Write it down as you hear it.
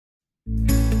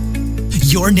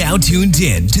You're now tuned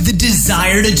in to the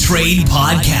Desire to Trade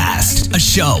podcast, a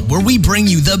show where we bring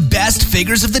you the best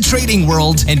figures of the trading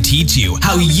world and teach you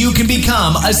how you can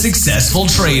become a successful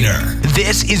trader.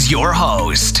 This is your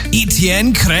host,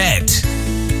 Etienne Crete.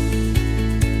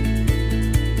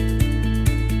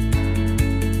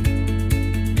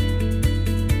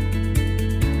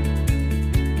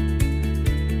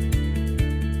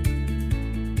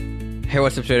 Hey,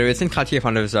 what's up, trader? It's Etienne Crete,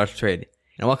 founder of Desire to Trade,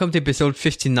 and welcome to episode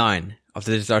 59 of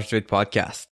the Desire to Trade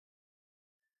podcast.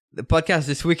 The podcast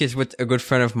this week is with a good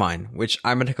friend of mine, which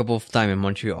I met a couple of times in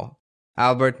Montreal,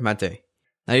 Albert Maté.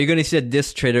 Now you're going to see that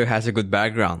this trader has a good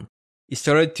background. He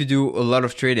started to do a lot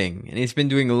of trading, and he's been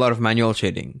doing a lot of manual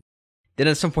trading. Then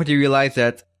at some point he realized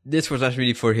that this was not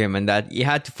really for him, and that he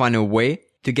had to find a way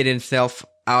to get himself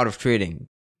out of trading,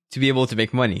 to be able to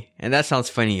make money. And that sounds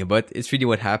funny, but it's really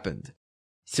what happened.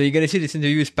 So you're going to see this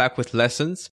interview is packed with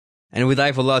lessons, and we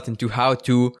dive a lot into how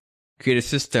to create a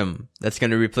system that's going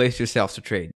to replace yourself to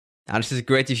trade. Now this is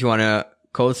great if you want to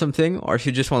code something or if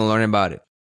you just want to learn about it.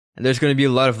 And there's going to be a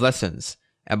lot of lessons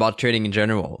about trading in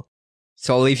general.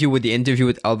 So I'll leave you with the interview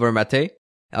with Albert Maté.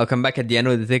 I'll come back at the end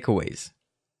with the takeaways.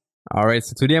 Alright,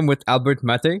 so today I'm with Albert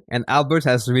Maté, and Albert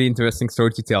has a really interesting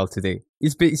story to tell today.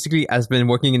 He's basically has been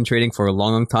working in trading for a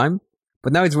long time,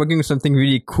 but now he's working with something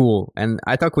really cool. And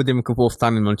I talked with him a couple of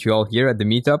times in Montreal here at the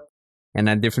meetup and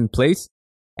at a different place.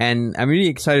 And I'm really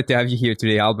excited to have you here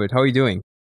today, Albert. How are you doing?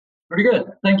 Pretty good.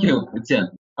 Thank you, Etienne.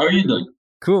 How are you doing?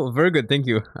 Cool. Very good. Thank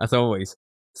you, as always.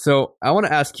 So I want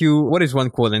to ask you, what is one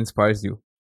quote that inspires you?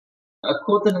 A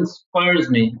quote that inspires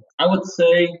me, I would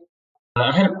say,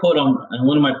 I had a quote on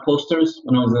one of my posters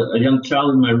when I was a young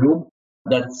child in my room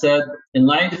that said, in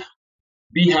life,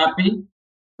 be happy,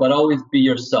 but always be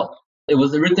yourself. It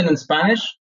was written in Spanish.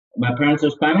 My parents are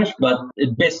Spanish, but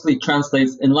it basically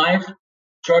translates, in life,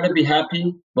 try to be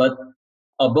happy, but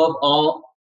above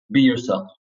all, be yourself.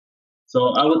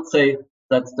 So I would say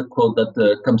that's the quote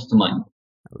that comes to mind.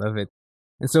 I love it.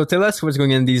 And so tell us what's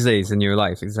going on these days in your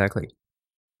life, exactly.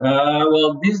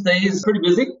 Well, these days, pretty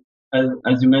busy.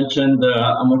 As you mentioned,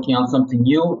 I'm working on something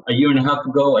new. A year and a half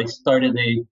ago, I started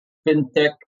a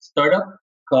fintech startup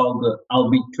called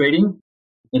Albert Trading.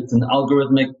 It's an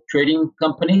algorithmic trading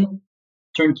company,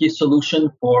 turnkey solution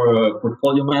for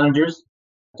portfolio managers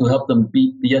to help them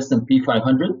beat the S&P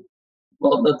 500.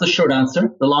 Well, that's a short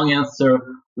answer. The long answer,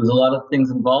 there's a lot of things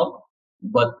involved,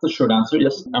 but the short answer,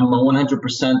 yes, I'm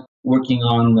 100% working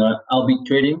on Albert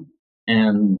Trading,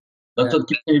 and that's what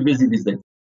keeps me busy these days.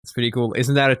 It's pretty cool.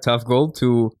 Isn't that a tough goal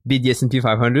to beat the S&P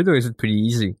 500, or is it pretty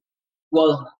easy?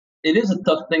 Well, it is a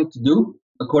tough thing to do.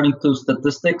 According to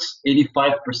statistics,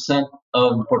 85%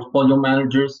 of portfolio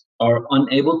managers are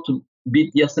unable to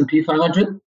beat the S&P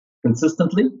 500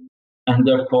 consistently, and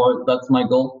therefore that's my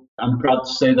goal. I'm proud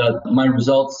to say that my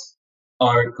results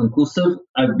are conclusive.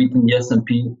 I've beaten the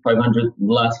S&P 500 in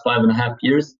the last 5.5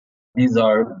 years. These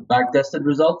are back-tested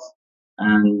results,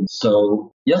 and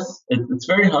so yes, it's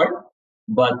very hard,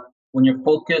 but when you're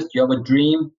focused, you have a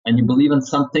dream, and you believe in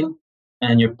something,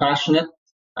 and you're passionate,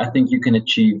 I think you can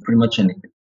achieve pretty much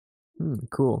anything.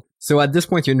 Cool. So at this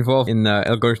point, you're involved in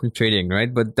algorithmic trading,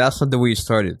 right? But that's not the way you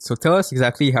started. So tell us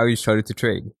exactly how you started to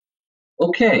trade.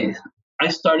 Okay.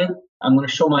 I'm going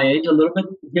to show my age a little bit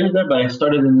here and there, but I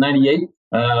started in 98.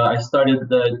 I started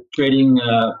trading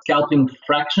scalping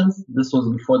fractions. This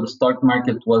was before the stock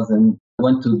market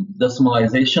went to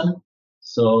decimalization.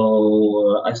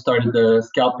 So I started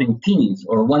scalping teenies,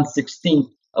 or 1/16th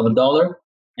of a dollar.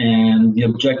 And the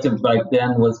objective back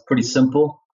then was pretty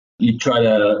simple. You try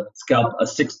to scalp a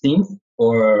 16th,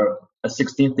 or a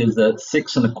 16th is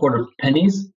 6 1/4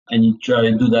 pennies, and you try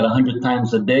to do that 100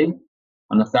 times a day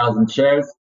on 1,000 shares.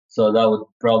 So that would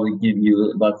probably give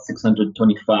you about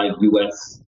 625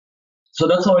 US. So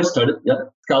that's how I started,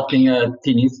 scalping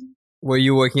teenies. Were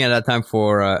you working at that time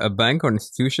for a bank or an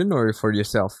institution, or for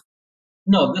yourself?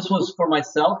 No, this was for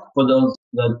myself. For those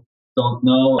that don't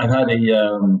know, I've had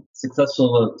a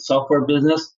successful software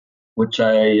business, which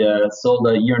I sold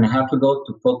a year and a half ago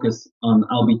to focus on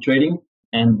Albert Trading.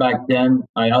 And back then,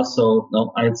 I had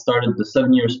started the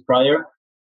 7 years prior.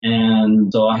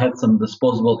 And so I had some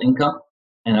disposable income,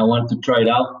 and I wanted to try it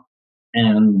out.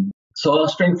 And so I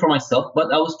was trading for myself,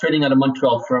 but I was trading at a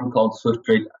Montreal firm called Swift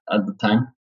Trade at the time.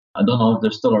 I don't know if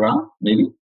they're still around,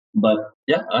 maybe. But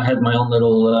yeah, I had my own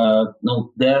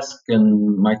little desk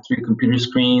and my 3 computer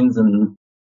screens, and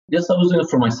yes, I was doing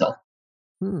it for myself.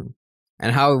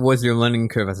 And how was your learning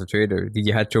curve as a trader? Did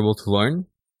you have trouble to learn?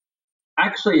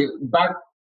 Actually,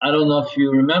 I don't know if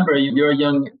you remember, you're a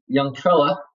young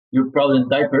fella. You're probably in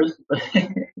diapers.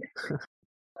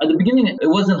 At the beginning, it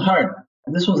wasn't hard.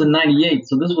 This was in 98.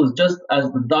 So this was just as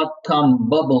the dot-com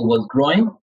bubble was growing.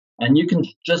 And you can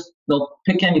just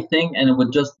pick anything and it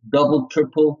would just double,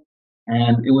 triple.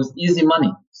 And it was easy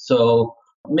money. So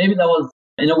maybe that was,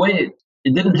 in a way,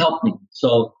 it didn't help me.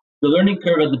 So the learning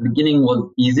curve at the beginning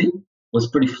was easy, was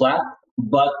pretty flat.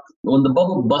 But when the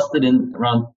bubble busted in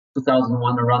around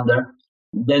 2001, around there,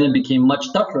 then it became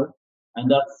much tougher. And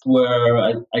that's where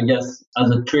I guess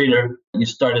as a trader,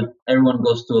 everyone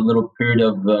goes through a little period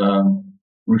of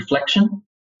reflection,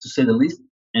 to say the least.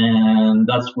 And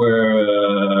that's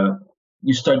where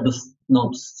you start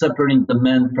separating the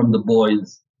men from the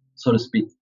boys, so to speak,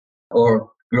 or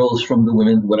girls from the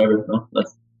women, whatever.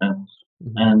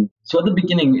 And so at the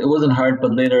beginning, it wasn't hard,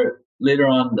 but later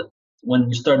on, when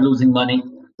you start losing money,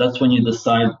 that's when you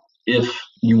decide if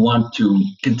you want to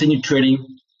continue trading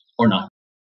or not.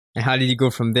 And how did you go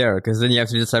from there? Because then you have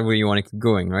to decide where you want to keep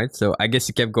going, right? So I guess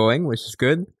you kept going, which is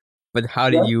good. But how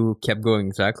did you keep going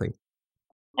exactly?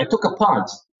 I took a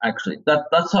pause, actually.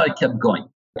 That's how I kept going.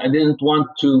 I didn't want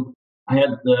to. I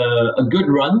had a good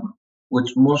run,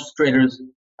 which most traders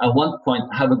at one point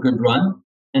have a good run.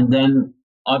 And then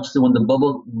obviously when the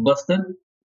bubble busted,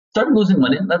 start losing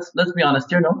money. Let's be honest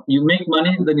here. No, you make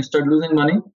money, then you start losing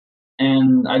money.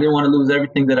 And I didn't want to lose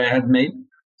everything that I had made.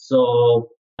 So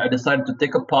I decided to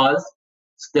take a pause,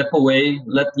 step away,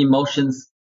 let the emotions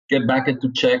get back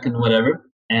into check and whatever.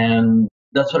 And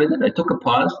that's what I did. I took a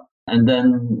pause. And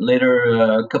then later,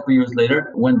 a couple years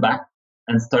later, went back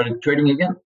and started trading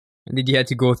again. And did you have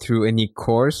to go through any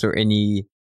course or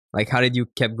how did you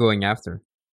keep going after?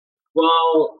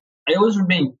 Well, I always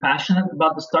remained passionate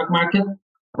about the stock market,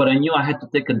 but I knew I had to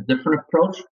take a different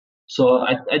approach. So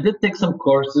I did take some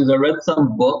courses, I read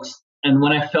some books, and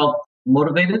when I felt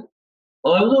motivated,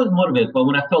 well, I was always motivated, but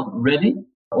when I felt ready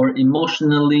or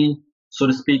emotionally, so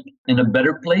to speak, in a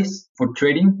better place for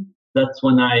trading, that's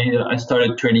when I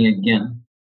started trading again.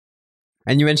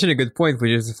 And you mentioned a good point,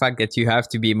 which is the fact that you have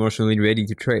to be emotionally ready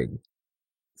to trade.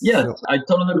 Yes, I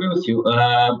totally agree with you.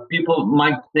 People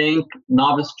might think,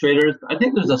 novice traders, I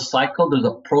think there's a cycle, there's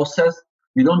a process.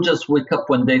 You don't just wake up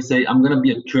one day and say, I'm going to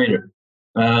be a trader.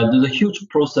 There's a huge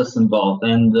process involved.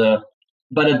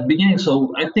 But at the beginning,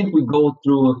 so I think we go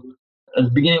through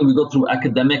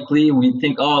academically. We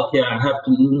think, okay, I have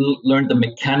to learn the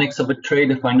mechanics of a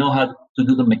trade. If I know how to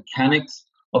do the mechanics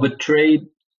of a trade,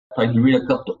 if I can read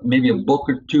maybe a book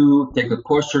or two, take a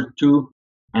course or two,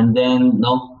 and then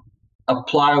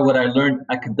apply what I learned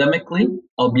academically,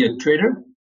 I'll be a trader.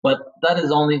 But that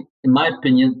is only, in my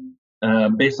opinion,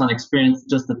 based on experience,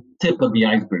 just the tip of the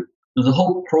iceberg. There's a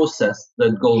whole process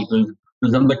that goes.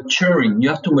 There's a maturing. You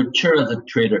have to mature as a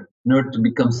trader in order to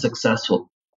become successful.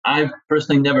 I've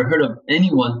personally never heard of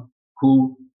anyone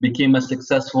who became a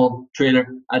successful trader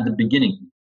at the beginning.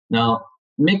 Now,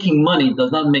 making money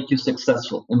does not make you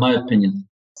successful, in my opinion.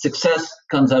 Success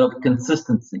comes out of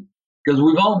consistency, because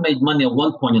we've all made money at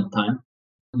one point in time.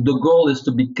 The goal is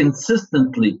to be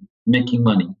consistently making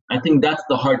money. I think that's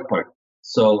the hard part.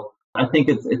 So I think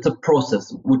it's a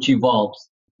process which evolves,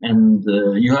 and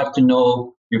you have to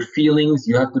know your feelings.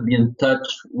 You have to be in touch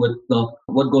with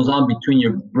what goes on between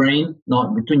your brain,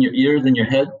 between your ears and your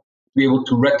head, to be able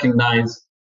to recognize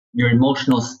your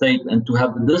emotional state and to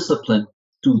have the discipline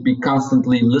to be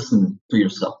constantly listening to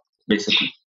yourself,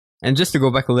 basically. And just to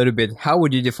go back a little bit, how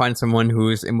would you define someone who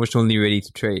is emotionally ready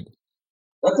to trade?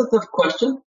 That's a tough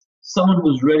question. Someone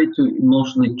who's ready to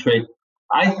emotionally trade.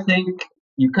 I think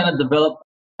you kind of develop,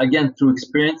 again, through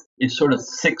experience, a sort of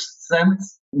sixth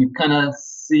sense. You kind of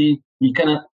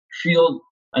feel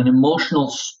an emotional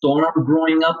storm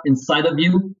growing up inside of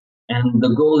you. And the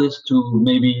goal is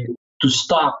to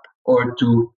stop or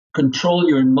to control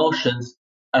your emotions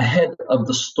ahead of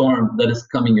the storm that is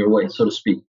coming your way, so to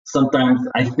speak. Sometimes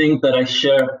I think that I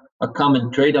share a common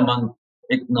trait among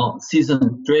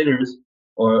seasoned traders,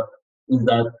 is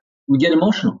that we get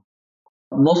emotional.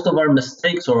 Most of our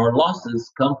mistakes or our losses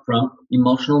come from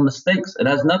emotional mistakes. It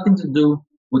has nothing to do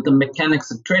with the mechanics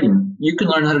of trading. You can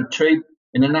learn how to trade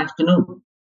in an afternoon.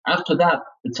 After that,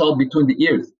 it's all between the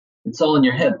ears. It's all in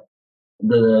your head.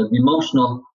 The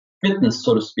emotional fitness,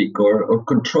 so to speak, or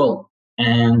control.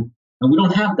 And we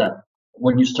don't have that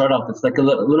when you start off. It's like a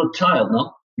little child,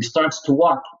 no? He starts to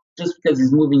walk. Just because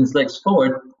he's moving his legs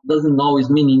forward doesn't always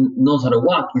mean he knows how to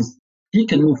walk. He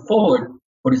can move forward,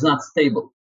 but he's not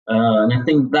stable. And I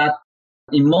think that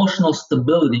emotional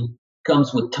stability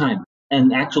comes with time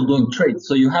and actual doing trades.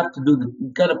 So you have to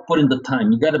you got to put in the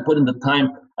time. You got to put in the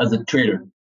time as a trader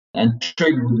and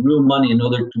trade with real money in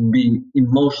order to be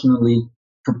emotionally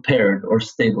prepared or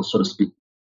stable, so to speak.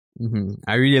 Mm-hmm.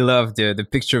 I really love the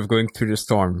picture of going through the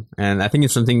storm. And I think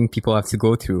it's something people have to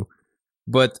go through.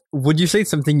 But would you say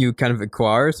it's something you kind of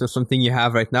acquire, so something you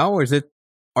have right now, or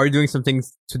are you doing something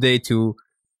today to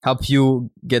help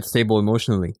you get stable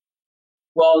emotionally?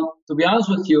 Well, to be honest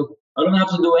with you, I don't have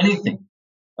to do anything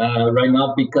right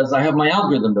now because I have my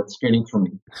algorithm that's trading for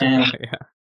me. And Yeah.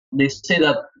 they say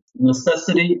that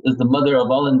necessity is the mother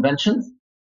of all inventions.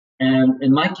 And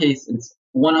in my case, it's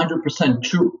 100%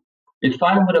 true. If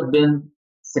I would have been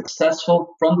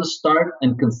successful from the start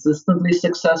and consistently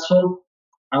successful,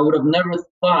 I would have never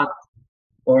thought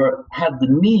or had the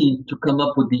need to come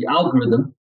up with the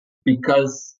algorithm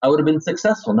because I would have been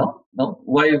successful. No.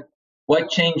 Why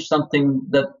change something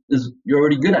that is you're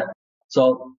already good at?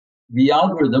 So the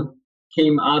algorithm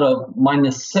came out of my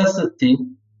necessity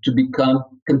to become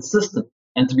consistent.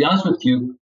 And to be honest with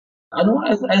you, I don't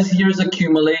as years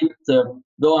accumulate,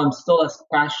 though I'm still as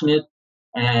passionate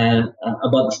and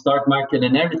about the stock market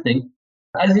and everything.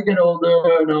 As you get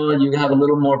older, you have a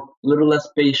little less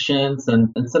patience, and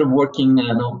instead of working,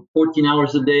 14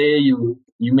 hours a day, you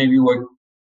maybe work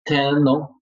 10,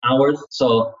 hours.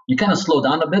 So you kind of slow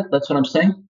down a bit. That's what I'm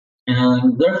saying.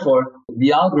 And therefore,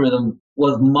 the algorithm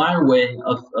was my way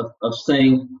of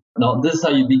saying, no, this is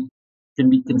how can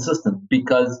be consistent.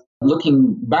 Because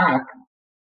looking back,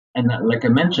 and like I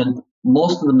mentioned,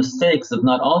 most of the mistakes, if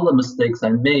not all the mistakes I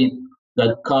made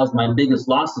that caused my biggest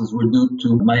losses were due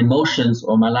to my emotions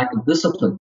or my lack of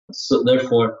discipline. So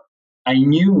therefore, I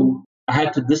knew I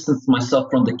had to distance myself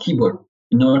from the keyboard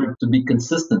in order to be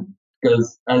consistent.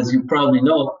 Because as you probably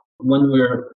know, when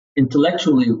we're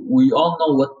intellectually, we all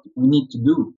know what we need to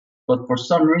do. But for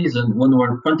some reason, when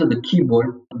we're in front of the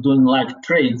keyboard doing live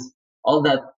trades, all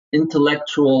that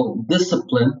intellectual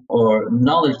discipline or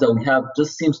knowledge that we have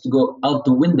just seems to go out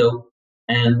the window,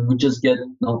 and we just get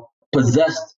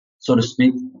possessed, so to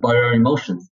speak, by our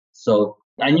emotions. So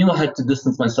I knew I had to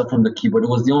distance myself from the keyboard. It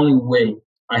was the only way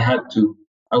I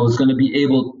was going to be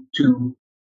able to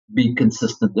be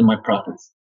consistent in my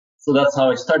profits. So that's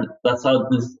how I started. That's how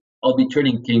this LB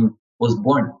trading team was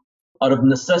born, out of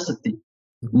necessity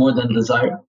more than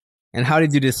desire. And how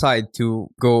did you decide to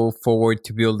go forward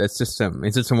to build that system?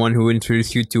 Is it someone who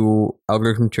introduced you to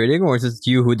algorithmic trading, or is it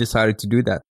you who decided to do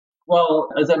that? Well,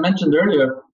 as I mentioned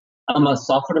earlier, I'm a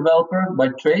software developer by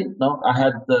trade. I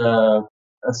had a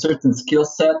certain skill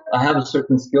set. I have a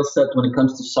certain skill set when it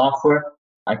comes to software.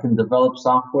 I can develop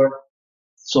software.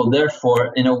 So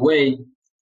therefore, in a way,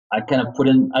 I kind of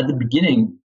at the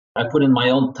beginning, I put in my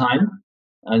own time.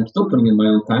 I'm still putting in my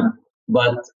own time.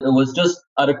 But it was just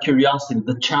out of curiosity,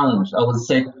 the challenge. I would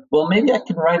say, well, maybe I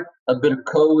can write a bit of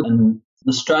code, and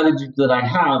the strategy that I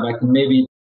have, I can maybe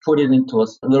put it into a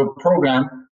little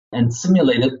program and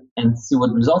simulate it and see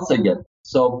what results I get.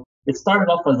 So it started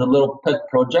off as a little pet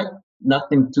project,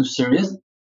 nothing too serious.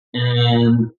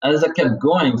 And as I kept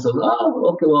going,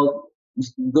 okay, well,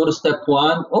 go to step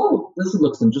one. Oh, this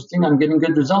looks interesting. I'm getting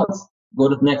good results. Go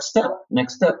to the next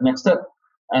step.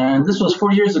 And this was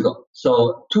 4 years ago.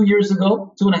 So 2 years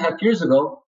ago, 2.5 years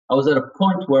ago, I was at a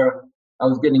point where I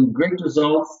was getting great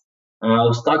results. I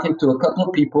was talking to a couple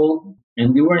of people,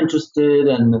 and they were interested,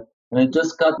 and I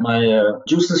just got my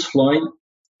juices flowing.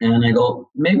 And I go,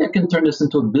 maybe I can turn this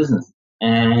into a business.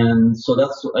 And so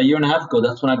that's a year and a half ago.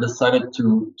 That's when I decided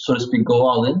to, so to speak, go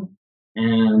all in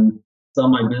and sell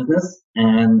my business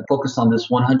and focus on this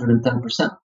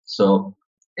 110%. So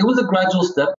it was a gradual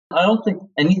step. I don't think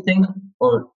anything,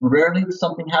 or rarely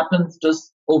something happens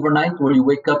just overnight where you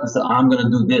wake up and say, I'm going to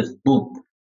do this. Boom.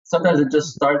 Sometimes it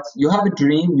just starts. You have a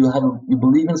dream, you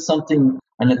believe in something,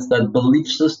 and it's that belief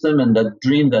system and that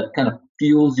dream that kind of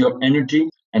fuels your energy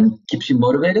and keeps you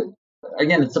motivated.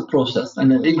 Again, it's a process,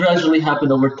 and it gradually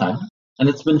happened over time. And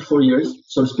it's been 4 years,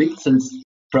 so to speak, since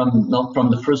from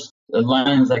the first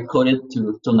lines I coded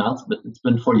till now, but it's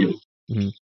been 4 years. Mm-hmm.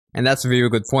 And that's a very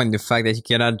good point. The fact that you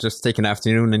cannot just take an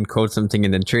afternoon and code something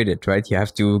and then trade it, right? You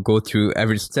have to go through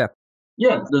every step.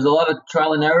 Yeah, there's a lot of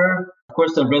trial and error. Of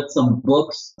course, I've read some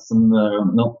books,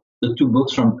 the 2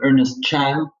 books from Ernest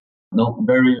Chan,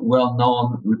 very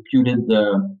well-known, reputed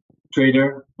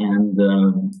trader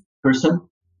and person.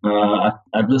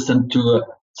 I've listened to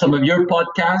some of your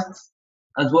podcasts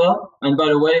as well. And by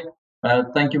the way,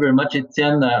 thank you very much,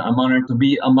 Etienne. I'm honored to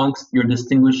be amongst your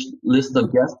distinguished list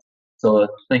of guests. So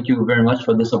thank you very much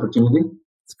for this opportunity.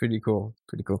 It's pretty cool.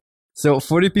 So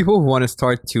for the people who want to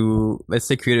start to, let's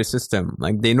say, create a system,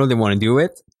 like they know they want to do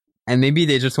it, and maybe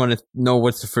they just want to know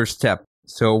what's the first step.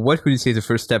 So what would you say is the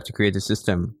first step to create a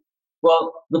system?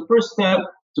 Well, the first step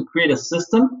to create a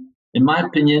system, in my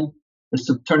opinion, is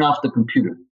to turn off the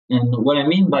computer. And what I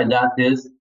mean by that is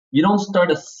you don't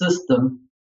start a system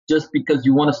just because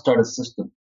you want to start a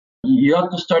system. You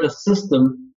have to start a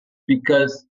system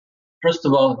because first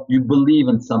of all, you believe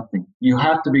in something. You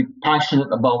have to be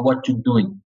passionate about what you're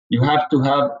doing. You have to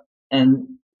have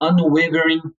an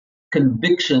unwavering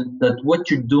conviction that what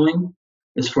you're doing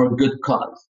is for a good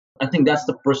cause. I think that's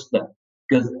the first step.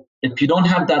 Because if you don't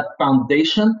have that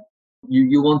foundation,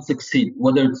 you won't succeed,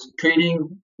 whether it's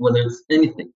trading, whether it's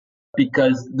anything.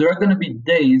 Because there are going to be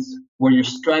days where your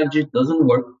strategy doesn't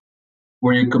work,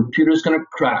 where your computer is going to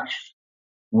crash,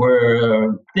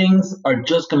 where things are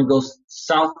just going to go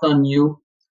south on you,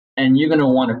 and you're going to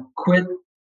want to quit,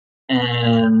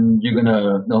 and you're going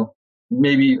to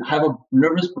maybe have a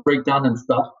nervous breakdown and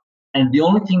stuff. And the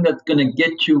only thing that's going to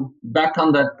get you back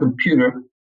on that computer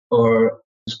or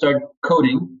start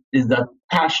coding is that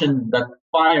passion, that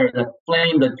fire, that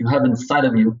flame that you have inside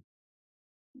of you.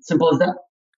 Simple as that.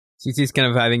 CC kind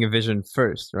of having a vision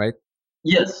first, right?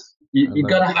 Yes, you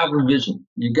got to have a vision.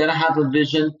 You got to have a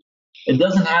vision. It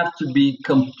doesn't have to be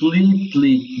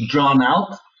completely drawn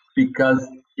out, because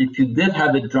if you did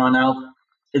have it drawn out,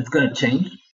 it's going to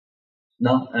change.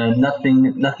 No,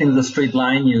 nothing's a straight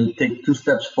line. You take 2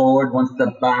 steps forward, 1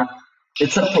 step back.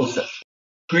 It's a process.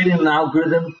 Creating an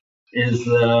algorithm is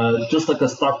just like a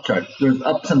stock chart. There's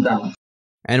ups and downs.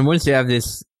 And once you have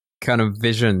this kind of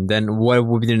vision, then what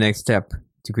would be the next step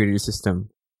to create your system?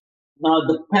 Now,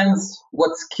 it depends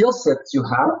what skill sets you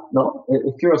have. No,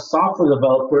 if you're a software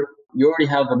developer, you already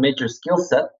have a major skill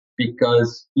set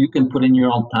because you can put in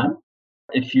your own time.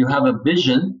 If you have a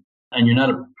vision and you're not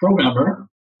a programmer,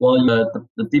 well, you have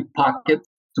the deep pocket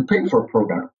to pay for a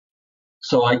programmer.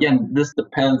 So again, this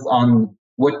depends on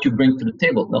what you bring to the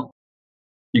table. No,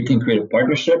 you can create a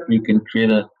partnership. You can create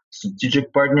a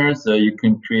strategic partners. You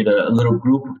can create a little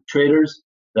group of traders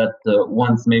that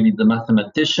one's maybe the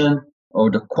mathematician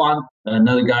or the quant.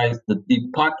 Another guy is the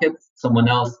deep pocket. Someone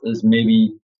else is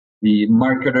maybe the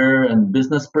marketer and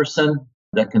business person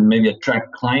that can maybe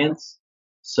attract clients.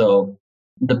 So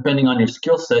depending on your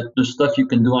skill set, there's stuff you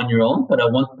can do on your own, but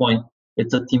at one point,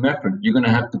 it's a team effort. You're going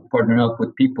to have to partner up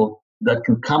with people that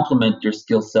can complement your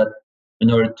skill set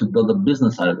in order to build a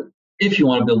business out of it. If you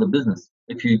want to build a business,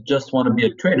 if you just want to be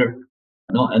a trader,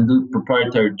 and do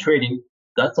proprietary trading,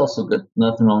 that's also good.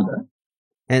 Nothing wrong with that.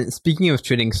 And speaking of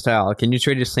trading style, can you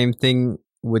trade the same thing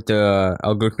with the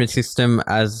algorithmic system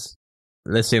as,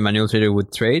 let's say, a manual trader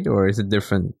would trade, or is it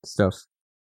different stuff?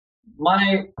 How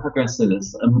can I say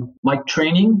this? My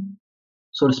training,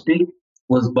 so to speak,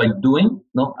 was by doing.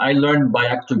 No, I learned by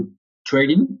actually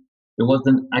trading. It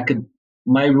wasn't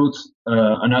my roots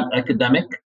are not academic.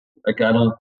 Like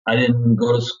I didn't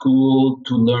go to school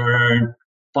to learn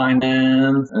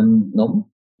finance, and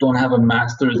don't have a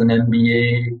master's in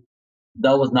MBA.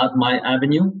 That was not my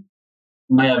avenue.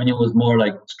 My avenue was more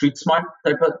like street smart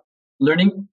type of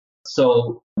learning.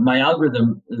 So my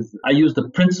algorithm is, I use the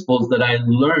principles that I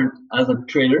learned as a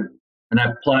trader, and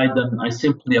I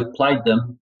simply applied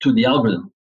them to the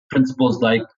algorithm. Principles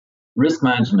like risk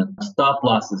management, stop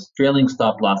losses, trailing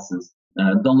stop losses.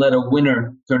 Don't let a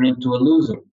winner turn into a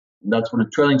loser. That's where the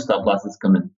trailing stop losses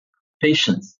come in.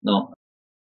 Patience. No.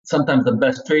 Sometimes the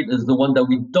best trade is the one that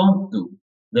we don't do.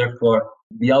 Therefore,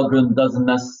 the algorithm doesn't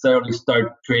necessarily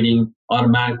start trading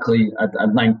automatically at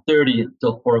 9:30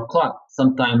 until 4 o'clock.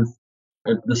 Sometimes,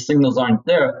 if the signals aren't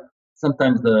there,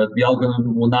 sometimes the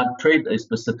algorithm will not trade a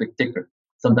specific ticker.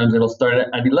 Sometimes it'll start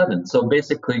at 11. So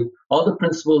basically, all the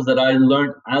principles that I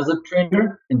learned as a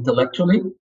trader intellectually,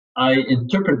 I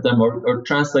interpreted them or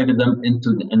translated them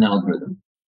into an algorithm.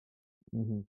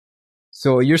 Mm-hmm.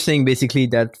 So you're saying basically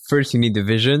that first you need the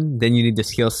vision, then you need the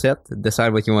skill set,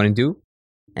 decide what you want to do,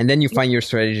 and then you find your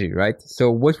strategy, right? So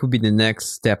what would be the next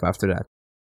step after that?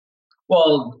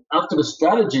 Well, after the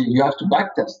strategy, you have to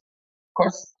backtest. Of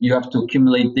course, you have to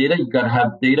accumulate data. You got to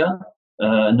have data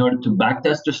in order to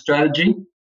backtest your strategy.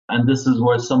 And this is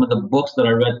where some of the books that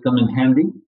I read come in handy.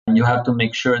 You have to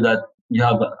make sure that you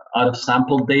have out of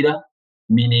sample data,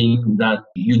 meaning that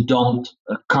you don't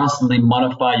constantly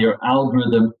modify your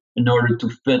algorithm in order to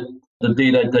fit the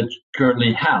data that you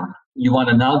currently have. You want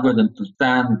an algorithm to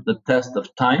stand the test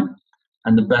of time.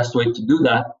 And the best way to do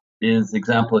that is,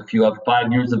 example, if you have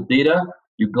 5 years of data,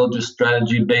 you build your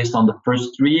strategy based on the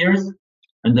first 3 years,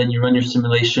 and then you run your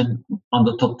simulation on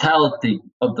the totality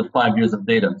of the 5 years of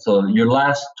data. So your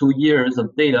last 2 years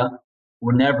of data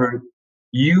were never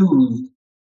used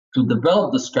to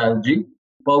develop the strategy,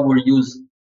 but were used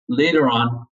later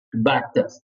on to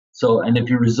backtest. So, and if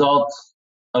your results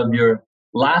of your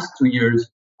last 2 years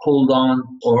hold on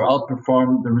or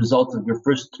outperform the results of your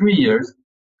first 3 years,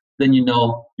 then you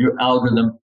know your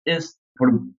algorithm is,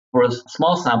 for a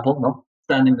small sample,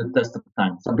 standing the test of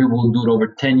time. Some people will do it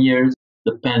over 10 years,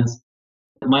 depends.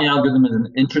 My algorithm is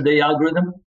an intraday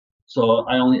algorithm. So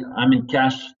I'm in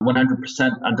cash 100%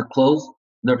 at the close,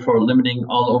 therefore limiting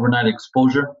all overnight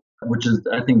exposure, which is,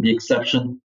 I think, the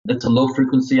exception. It's a low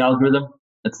frequency algorithm.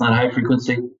 It's not high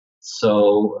frequency.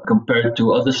 So compared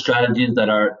to other strategies that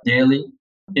are daily,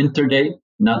 intraday,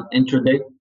 not intraday,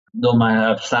 they might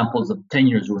have samples of 10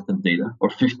 years worth of data or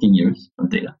 15 years of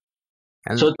data.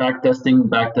 And so back testing,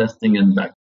 and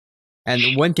back.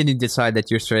 And when can you decide that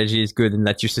your strategy is good and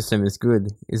that your system is good?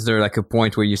 Is there like a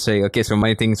point where you say, okay, so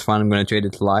my thing is fine, I'm going to trade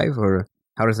it live, or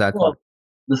how does that work?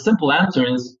 The simple answer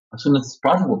is as soon as it's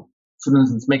profitable, as soon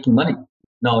as it's making money.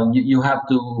 Now, you have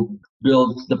to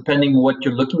build, depending on what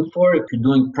you're looking for. If you're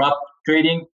doing prop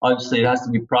trading, obviously it has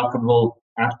to be profitable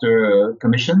after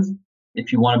commissions.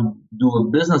 If you want to do a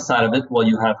business side of it, well,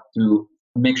 you have to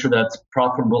make sure that's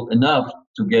profitable enough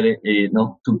to get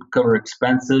to cover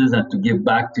expenses and to give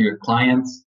back to your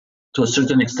clients. To a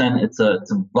certain extent, it's a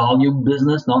volume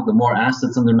business. No, the more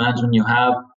assets under management you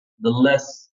have, the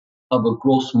less of a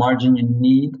gross margin you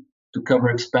need to cover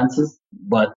expenses.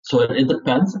 But so it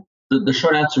depends. The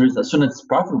short answer is as soon as it's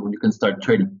profitable, you can start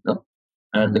trading. No?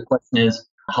 And the question is,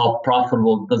 how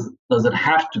profitable does it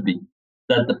have to be?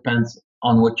 That depends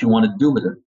on what you want to do with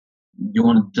it. Do you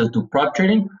want to just do prop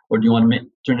trading, or do you want to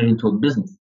turn it into a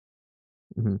business?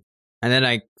 Mm-hmm. And then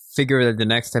I figure that the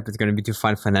next step is going to be to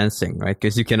find financing, right?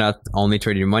 Because you cannot only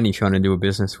trade your money if you want to do a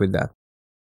business with that.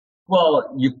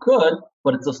 Well, you could,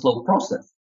 but it's a slow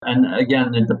process. And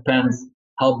again, it depends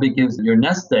how big is your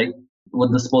nest egg,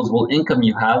 what disposable income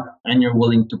you have, and you're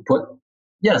willing to put.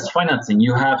 Yes, financing.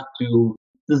 You have to.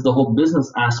 This is the whole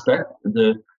business aspect.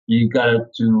 You got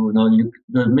to,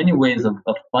 there's many ways of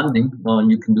funding.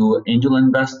 You can do angel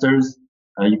investors.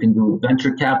 You can do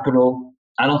venture capital.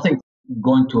 I don't think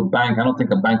a bank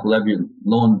will ever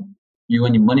loan you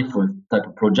any money for this type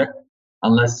of project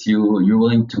unless you're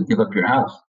willing to give up your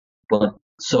house.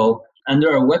 And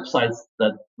there are websites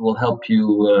that will help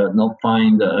you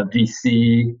find a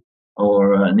VC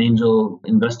or an angel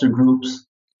investor groups.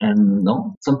 And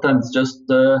sometimes just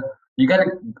you got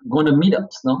to go into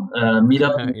meetups,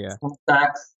 meetup Yeah.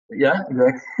 contacts. Yeah,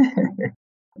 exactly.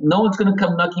 No one's going to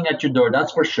come knocking at your door,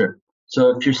 that's for sure.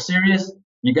 So if you're serious,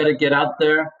 you got to get out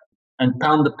there and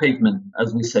pound the pavement,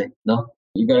 as we say. No,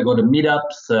 you got to go to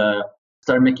meetups,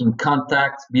 start making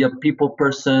contacts, be a people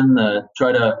person,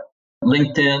 try to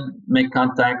LinkedIn, make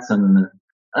contacts, and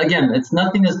again,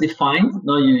 nothing is defined.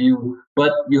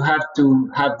 But you have to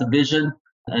have the vision,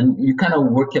 and you kind of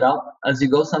work it out as you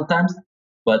go sometimes.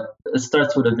 But it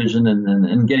starts with a vision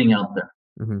and getting out there.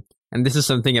 Mm-hmm. And this is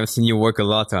something I've seen you work a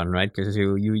lot on, right? Because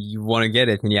you want to get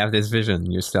it, and you have this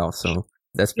vision yourself. So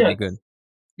that's pretty good.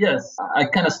 Yes, I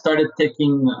kind of started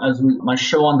taking my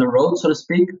show on the road, so to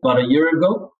speak, about a year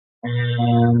ago.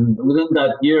 And within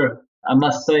that year, I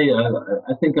must say,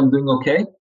 I think I'm doing okay.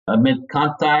 I've made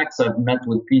contacts. I've met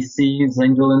with PCs,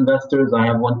 angel investors. I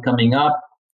have one coming up.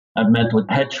 I've met with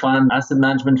hedge fund, asset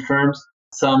management firms.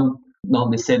 Some,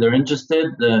 they say they're interested.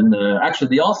 And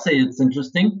actually, they all say it's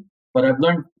interesting. But I've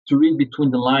learned to read between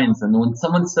the lines. And when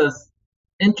someone says,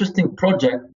 interesting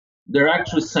project, they're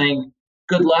actually saying,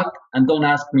 good luck and don't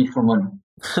ask me for money.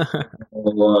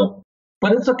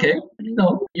 But it's okay.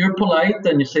 You're polite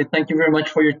and you say, thank you very much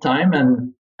for your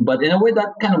time. But in a way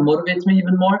that kind of motivates me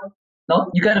even more.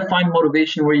 You got to find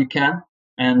motivation where you can.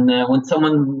 And when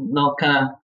someone kind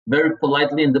of very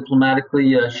politely and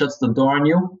diplomatically shuts the door on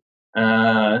you,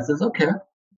 says, okay,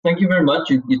 thank you very much.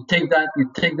 You take that,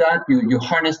 you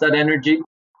harness that energy,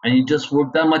 and you just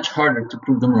work that much harder to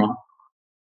prove them wrong.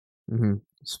 Mm-hmm.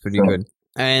 It's pretty good.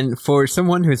 And for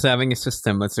someone who's having a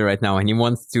system, let's say right now, and he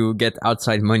wants to get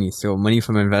outside money, so money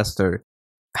from investor,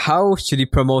 how should he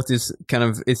promote his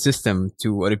system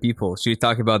to other people? Should he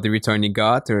talk about the return he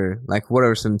got, or what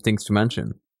are some things to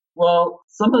mention? Well,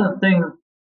 some of the things,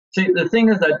 the thing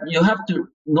is that you have to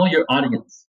know your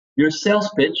audience, your sales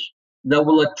pitch that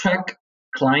will attract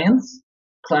clients,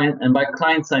 and by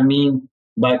clients, I mean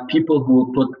by people who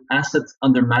will put assets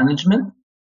under management,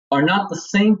 are not the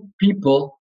same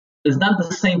people, is not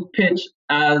the same pitch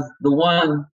as the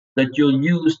one that you'll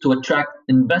use to attract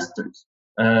investors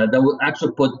that will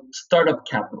actually put startup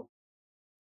capital.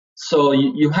 So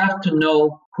you have to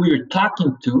know who you're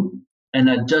talking to and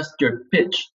adjust your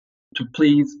pitch to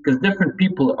please, because different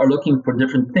people are looking for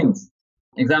different things.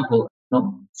 Example, a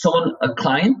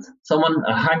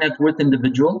high net worth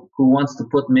individual who wants to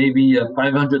put maybe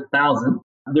 500,000,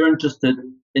 they're interested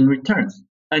in returns.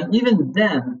 And even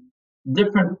then,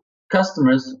 different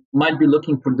customers might be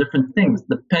looking for different things,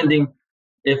 depending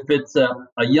if it's a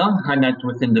young high net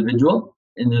worth individual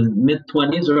in the mid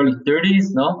 20s, early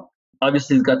 30s.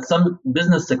 Obviously he's got some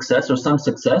business success or some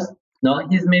success.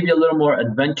 He's maybe a little more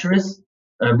adventurous.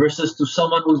 versus to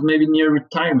someone who's maybe near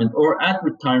retirement or at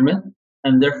retirement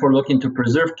and therefore looking to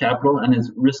preserve capital and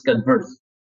is risk adverse.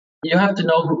 You have to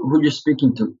know who you're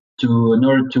speaking to in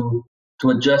order to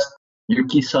adjust your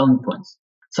key selling points.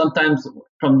 Sometimes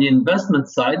from the investment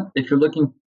side, if you're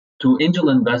looking to angel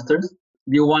investors,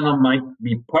 you want to might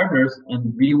be partners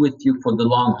and be with you for the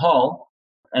long haul.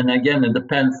 And again, it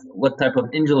depends what type of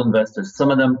angel investors.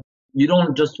 Some of them, you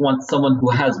don't just want someone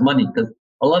who has money, because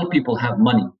a lot of people have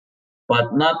money,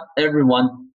 but not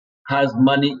everyone has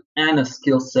money and a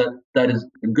skill set that is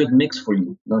a good mix for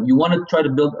you. You want to try to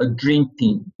build a dream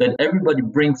team that everybody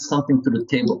brings something to the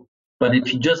table. But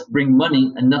if you just bring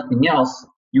money and nothing else,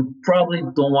 you probably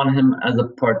don't want him as a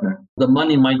partner. The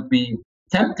money might be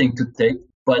tempting to take,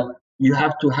 but you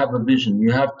have to have a vision.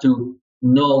 You have to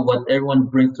know what everyone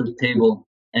brings to the table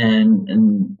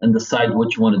and decide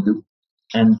what you want to do.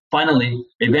 And finally,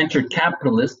 a venture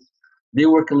capitalist, they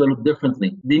work a little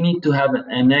differently. They need to have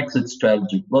an exit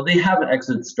strategy. Well, they have an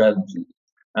exit strategy.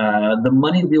 The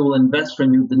money they will invest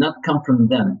from you did not come from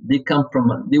them.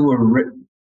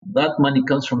 That money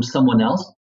comes from someone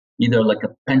else, either like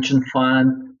a pension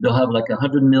fund. They'll have like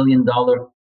 $100 million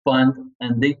fund,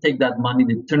 and they take that money,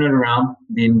 they turn it around,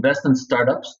 they invest in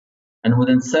startups, and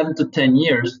within 7 to 10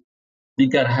 years, they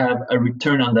got to have a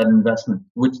return on that investment,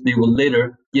 which they will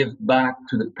later give back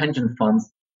to the pension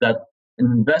funds that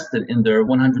invested in their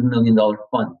 $100 million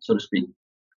fund, so to speak.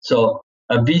 So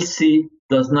a VC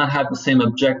does not have the same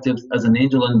objectives as an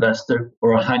angel investor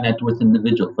or a high net worth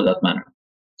individual, for that matter.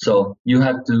 So you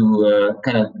have to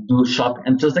kind of do shop,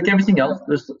 and just like everything else,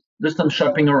 there's some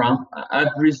shopping around.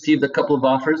 I've received a couple of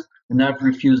offers and I've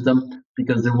refused them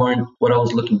because they weren't what I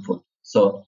was looking for.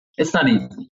 So it's not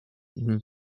easy. Mm-hmm.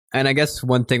 And I guess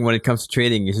one thing when it comes to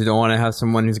trading is you don't want to have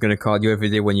someone who's going to call you every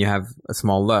day when you have a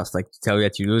small loss, like to tell you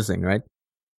that you're losing, right?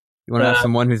 You want to have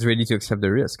someone who's ready to accept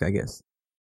the risk, I guess.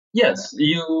 Yes,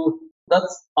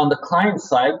 that's on the client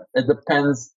side. It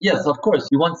depends. Yes, of course.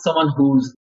 You want someone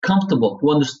who's comfortable,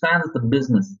 who understands the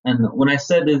business. And when I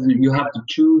said is you have to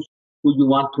choose who you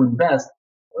want to invest,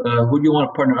 who you want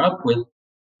to partner up with.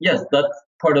 Yes, that's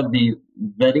part of the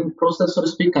vetting process, so to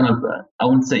speak, kind of, I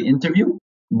wouldn't say interview,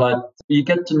 but you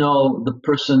get to know the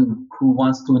person who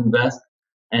wants to invest,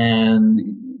 and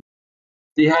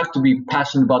they have to be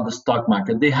passionate about the stock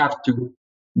market. They have to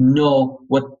know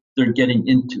what they're getting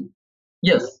into.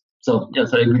 Yes. So,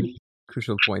 yes, I agree.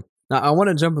 Crucial point. Now, I want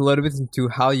to jump a little bit into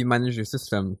how you manage your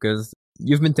system, because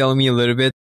you've been telling me a little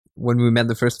bit when we met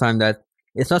the first time that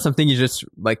it's not something you just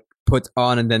like put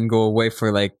on and then go away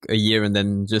for like a year and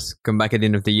then just come back at the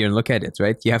end of the year and look at it,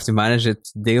 right? You have to manage it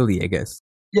daily, I guess.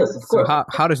 Yes, of course. So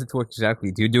how does it work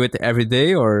exactly? Do you do it every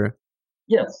day or?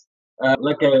 Yes.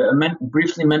 Like I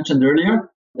briefly mentioned earlier,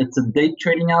 it's a day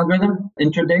trading algorithm,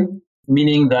 intraday,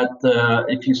 meaning that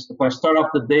if I start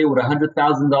off the day with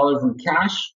 $100,000 in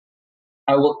cash,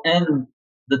 I will end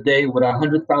the day with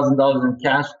 $100,000 in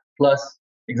cash plus,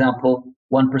 example,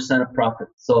 1% of profit.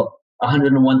 So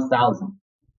 101,000.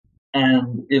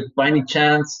 And if by any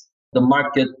chance the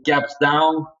market gaps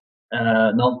down,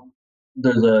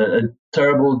 there's a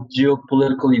terrible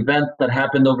geopolitical event that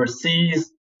happened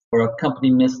overseas, or a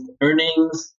company missed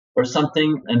earnings or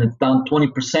something, and it's down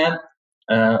 20%,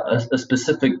 a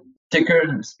specific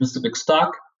ticker, a specific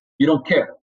stock, you don't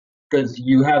care because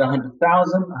you had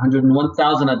 100,000,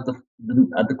 101,000 at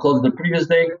the close of the previous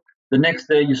day. The next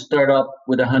day you start up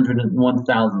with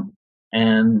 101,000.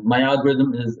 And my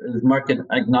algorithm is market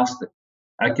agnostic.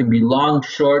 I can be long,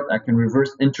 short, I can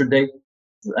reverse intraday.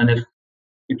 And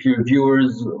if your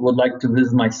viewers would like to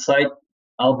visit my site,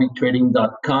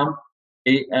 albitrading.com,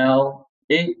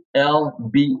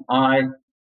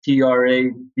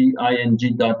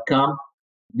 albitrading.com,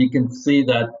 you can see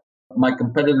that my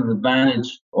competitive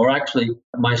advantage, or actually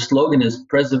my slogan is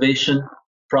preservation,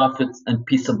 profits, and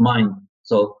peace of mind.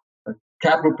 So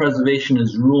capital preservation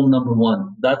is rule number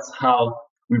one. That's how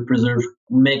we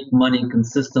make money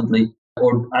consistently,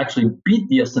 or actually beat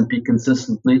the S&P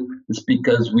consistently. It's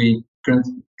because we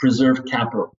preserve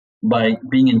capital by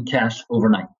being in cash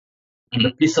overnight. And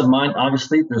the peace of mind,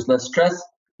 obviously, there's less stress.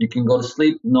 You can go to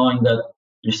sleep knowing that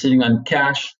you're sitting on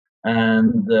cash,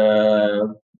 and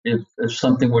if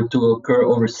something were to occur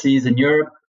overseas in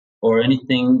Europe, or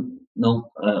anything,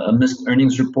 a missed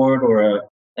earnings report or a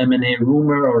M&A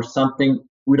rumor or something,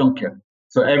 we don't care.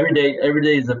 So every day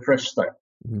is a fresh start.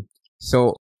 Mm-hmm.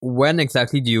 So when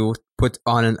exactly do you put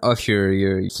on and off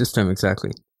your system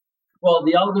exactly? Well,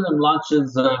 the algorithm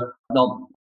launches, it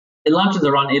launches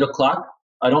around 8 o'clock.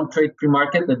 I don't trade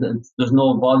pre-market. There's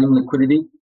no volume liquidity.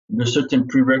 There's certain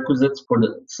prerequisites for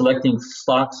selecting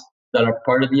stocks that are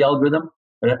part of the algorithm.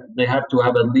 They have to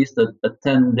have at least a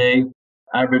 10-day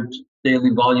average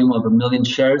daily volume of 1 million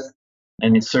shares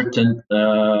and a certain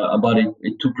about a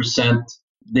 2%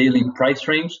 daily price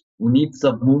range. We need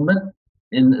some movement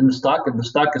in the stock. If the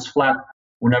stock is flat,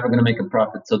 we're never going to make a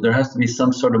profit. So there has to be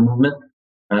some sort of movement.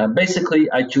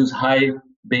 Basically, I choose high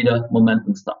beta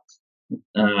momentum stocks.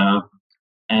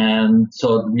 And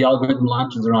so the algorithm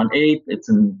launches around 8. It's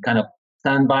in kind of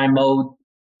standby mode.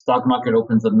 Stock market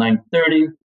opens at 9:30.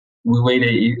 We wait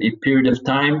a period of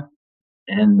time,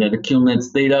 and it accumulates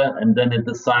data, and then it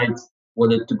decides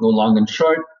whether to go long and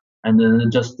short, and then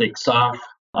it just takes off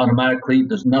automatically.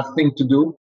 There's nothing to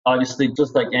do. Obviously,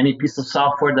 just like any piece of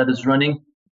software that is running,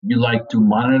 you like to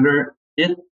monitor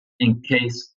it in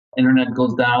case internet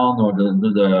goes down or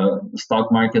the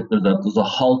stock market, there's a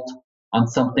halt on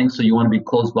something, so you want to be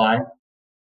close by.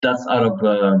 That's out of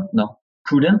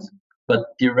prudence, but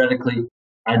theoretically,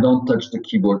 I don't touch the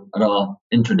keyboard at all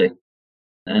intraday,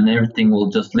 and everything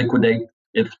will just liquidate.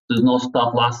 If there's no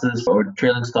stop losses or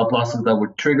trailing stop losses that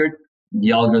were triggered,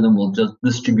 the algorithm will just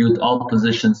distribute all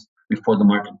positions before the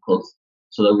market closes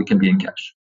so that we can be in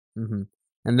cash. Mm-hmm.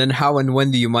 And then how and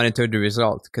when do you monitor the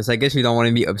results? Because I guess you don't want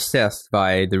to be obsessed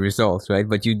by the results, right?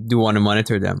 But you do want to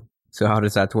monitor them. So how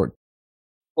does that work?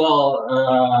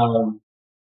 Well,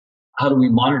 how do we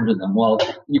monitor them? Well,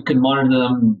 you can monitor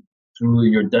them through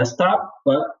your desktop,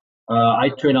 but I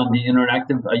trade on the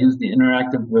interactive. I use the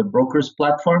interactive brokers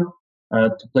platform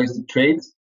to place the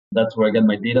trades. That's where I get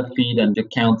my data feed and the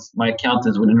accounts. My account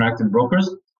is with Interactive Brokers,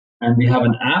 and we have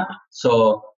an app,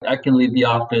 so I can leave the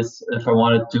office if I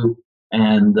wanted to,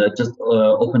 and just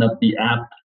open up the app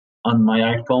on my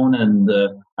iPhone, and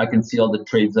I can see all the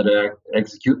trades that I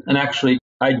execute. And actually,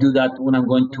 I do that when I'm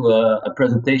going to a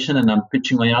presentation and I'm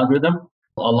pitching my algorithm.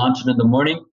 I'll launch it in the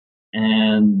morning,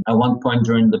 and at one point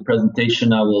during the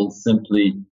presentation, I will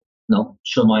simply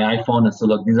show my iPhone and say,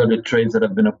 look, these are the trades that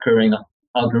have been occurring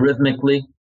algorithmically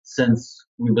since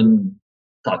we've been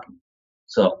talking.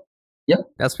 So, yep.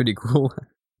 That's pretty cool.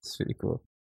 That's pretty cool.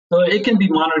 So it can be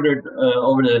monitored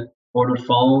over the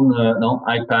phone,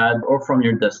 iPad, or from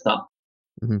your desktop.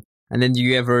 Mm-hmm. And then do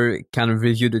you ever kind of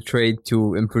review the trade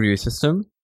to improve your system?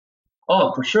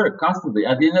 Oh, for sure, constantly.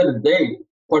 At the end of the day,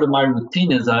 part of my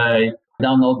routine is I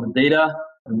download the data.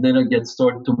 The data gets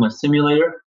stored to my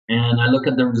simulator, and I look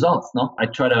at the results. I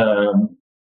try to,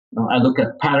 I look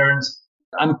at patterns.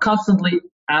 I'm constantly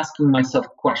asking myself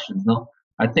questions.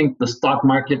 I think the stock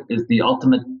market is the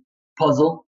ultimate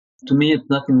puzzle. To me, it's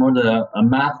nothing more than a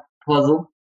math puzzle,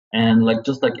 and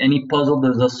just like any puzzle,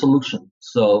 there's a solution.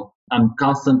 So I'm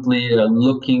constantly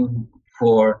looking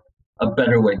for a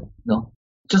better way.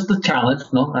 Just a challenge.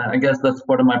 I guess that's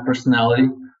part of my personality.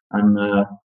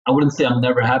 I wouldn't say I'm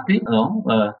never happy.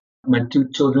 My 2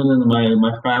 children and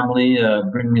my family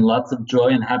bring me lots of joy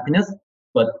and happiness.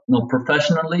 But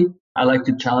professionally, I like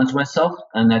to challenge myself,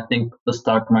 and I think the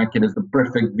stock market is the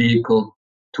perfect vehicle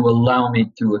to allow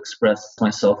me to express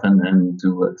myself and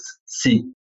to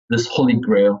see this holy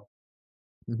grail.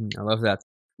 Mm-hmm. I love that.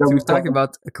 So we've talked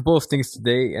about a couple of things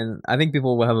today, and I think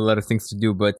people will have a lot of things to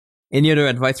do, but any other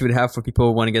advice you would have for people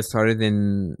who want to get started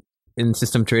in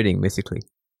system trading, basically?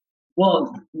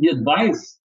 Well, the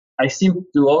advice, I seem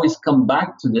to always come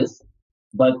back to this,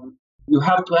 but you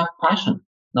have to have passion,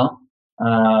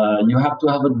 you have to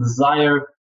have a desire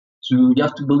you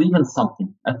have to believe in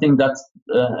something. I think that's,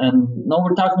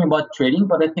 we're talking about trading,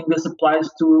 but I think this applies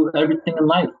to everything in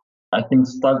life. I think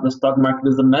the stock market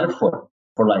is a metaphor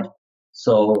for life.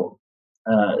 So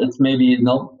it's maybe,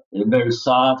 a very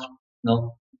soft,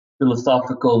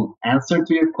 philosophical answer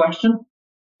to your question,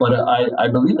 but I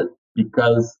believe it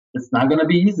because it's not going to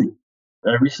be easy.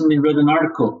 I recently read an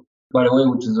article, by the way,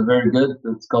 which is very good.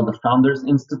 It's called the Founders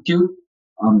Institute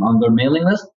on their mailing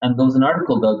list, and there was an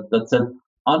article that said,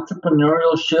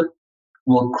 entrepreneurship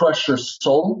will crush your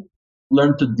soul.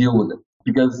 Learn to deal with it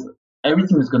because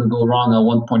everything is going to go wrong at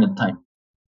one point in time.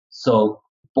 So,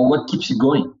 but what keeps you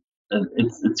going?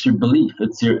 It's your belief.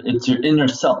 It's your inner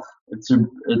self. It's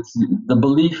the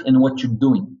belief in what you're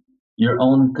doing, your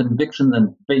own convictions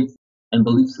and faith and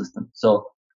belief system. So,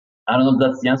 I don't know if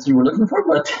that's the answer you were looking for,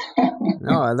 but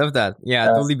no, I love that. Yeah, I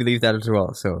totally believe that as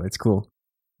well. So it's cool.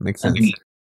 Makes sense.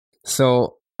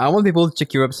 So I want people to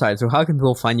check your website. So how can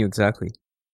people find you exactly?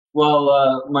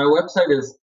 Well, my website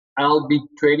is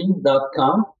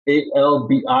albitrading.com,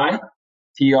 ALBITRADING.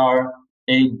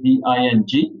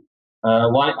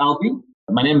 Why Albi?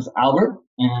 My name is Albert,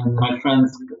 and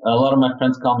a lot of my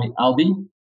friends call me Albi.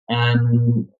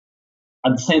 And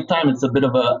at the same time, it's a bit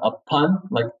of a pun,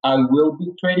 like I will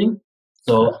be trading.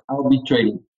 So I'll be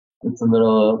trading. It's a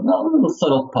little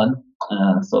subtle pun.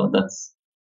 So that's,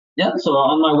 yeah. So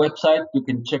on my website, you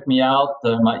can check me out.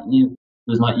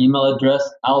 There's my email address,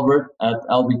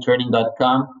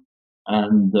 albert@albtrading.com.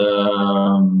 And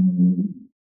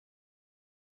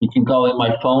you can call in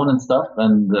my phone and stuff.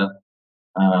 And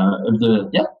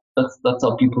that's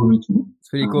how people reach me. It's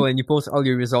pretty cool. And you post all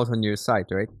your results on your site,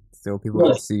 right? So people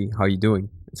can see how you're doing.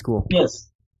 It's cool.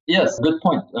 Yes, good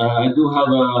point. I do have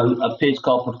a page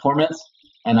called Performance,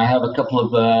 and I have a couple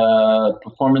of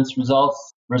performance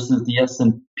results versus the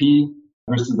S&P,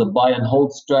 versus the buy and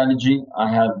hold strategy. I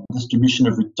have distribution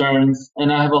of returns,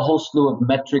 and I have a whole slew of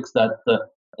metrics that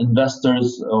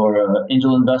investors or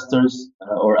angel investors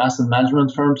or asset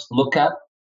management firms look at,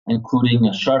 including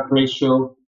a Sharpe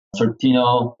ratio,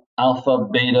 Sortino, alpha,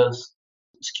 betas,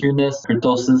 skewness,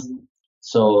 kurtosis,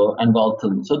 and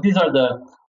volatility. So these are the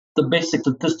basic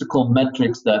statistical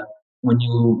metrics that when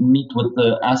you meet with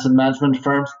the asset management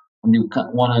firms and you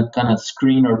want to kind of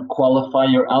screen or qualify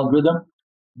your algorithm,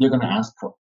 they're going to ask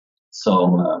for.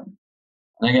 So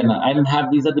again, I didn't have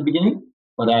these at the beginning,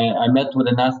 but I met with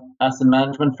an asset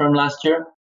management firm last year,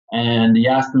 and he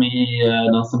asked me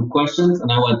some questions,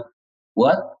 and I went,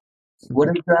 "What? What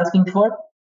are you asking for?"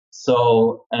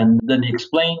 So, and then he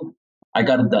explained, I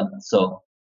got it done. So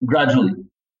gradually.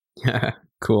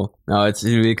 Cool. No, it's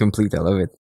really complete. I love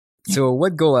it. So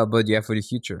what goal, Albert, do you have for the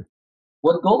future?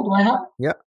 What goal do I have?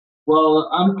 Yeah. Well,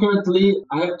 I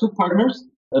have two partners,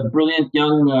 a brilliant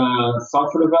young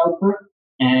software developer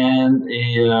and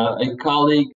a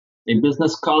colleague, a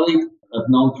business colleague I've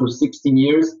known for 16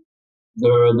 years.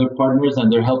 They're partners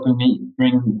and they're helping me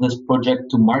bring this project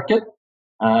to market.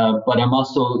 But I'm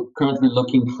also currently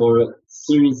looking for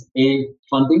Series A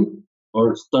funding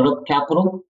or startup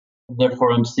capital.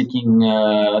 Therefore, I'm seeking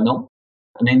an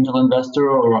angel investor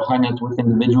or a high net worth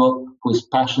individual who is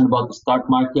passionate about the stock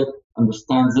market,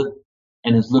 understands it,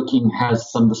 and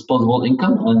has some disposable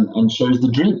income and shares the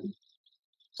dream.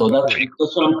 So that's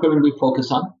what I'm currently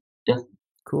focused on. Yes.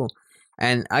 Cool.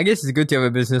 And I guess it's good to have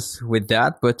a business with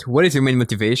that, but what is your main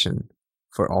motivation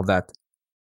for all that?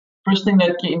 First thing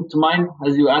that came to mind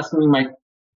as you asked me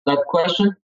that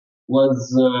question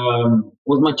was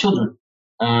my children.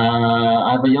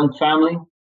 I have a young family,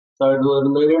 started a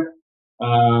little later,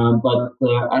 but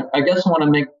I guess I want to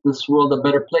make this world a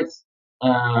better place.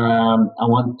 I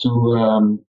want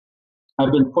to.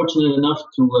 I've been fortunate enough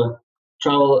to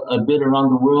travel a bit around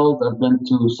the world. I've been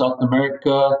to South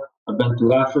America, I've been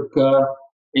to Africa,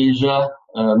 Asia,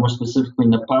 more specifically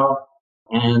Nepal,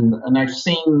 and I've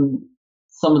seen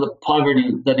some of the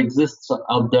poverty that exists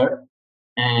out there,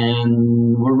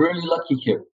 and we're really lucky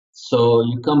here. So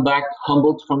you come back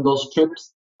humbled from those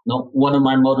trips. One of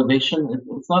my motivation,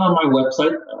 it's not on my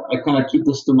website. I kind of keep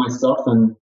this to myself,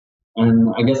 and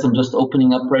I guess I'm just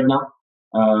opening up right now.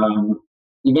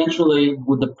 Eventually,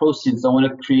 with the proceeds, I want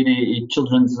to create a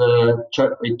children's a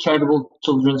charitable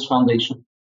children's foundation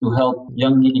to help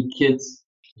young needy kids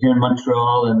here in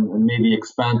Montreal and maybe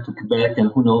expand to Quebec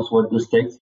and who knows what this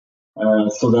takes,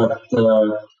 so that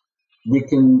they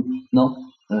can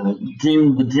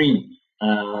dream the dream.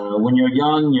 When you're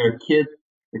young, you're a kid.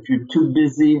 If you're too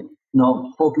busy,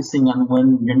 focusing on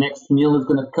when your next meal is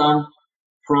going to come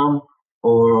from,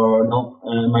 or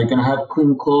am I going to have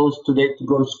clean clothes today to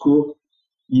go to school?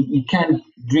 You can't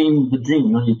dream the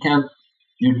dream. You can't.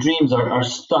 Your dreams are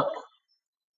stuck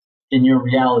in your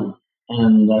reality.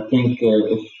 And I think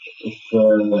if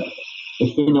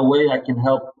in a way I can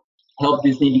help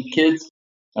these needy kids,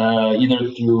 either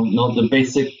through the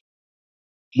basic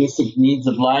needs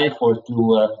of life or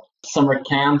through summer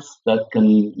camps that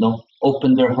can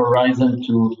open their horizon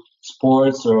to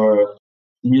sports or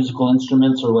musical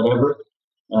instruments or whatever,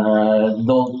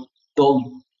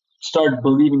 they'll start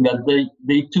believing that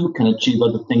they too can achieve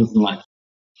other things in life.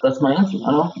 That's my answer.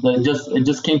 I don't know. It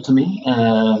just came to me.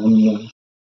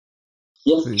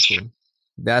 Yes. Pretty cool.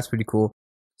 That's pretty cool.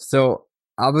 So,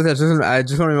 Albert, I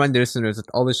just want to remind the listeners that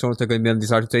all the show notes are going to be on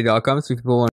thisartotrade.com, so if people want